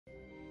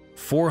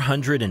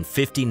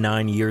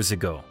459 years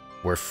ago,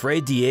 where Fray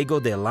Diego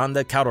de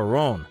Landa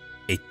Calderon,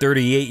 a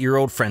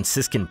 38-year-old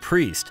Franciscan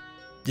priest,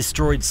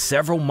 destroyed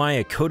several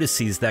Maya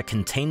codices that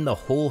contain the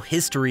whole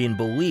history and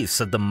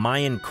beliefs of the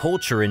Mayan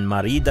culture in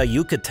Mérida,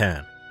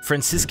 Yucatan.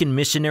 Franciscan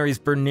missionaries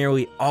burned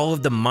nearly all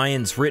of the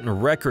Mayans' written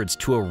records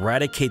to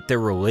eradicate their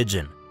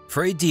religion.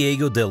 Fray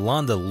Diego de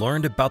Landa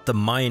learned about the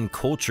Mayan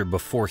culture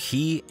before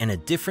he and a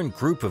different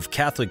group of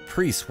Catholic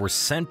priests were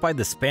sent by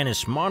the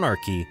Spanish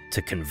monarchy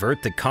to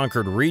convert the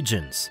conquered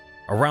regions,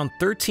 around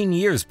 13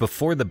 years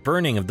before the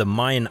burning of the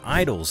Mayan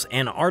idols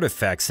and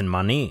artifacts in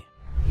Mani.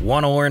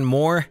 Want to learn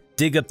more?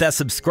 Dig up that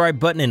subscribe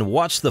button and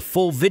watch the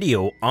full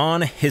video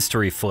on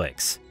History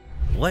Flicks.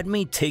 Let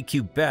me take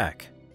you back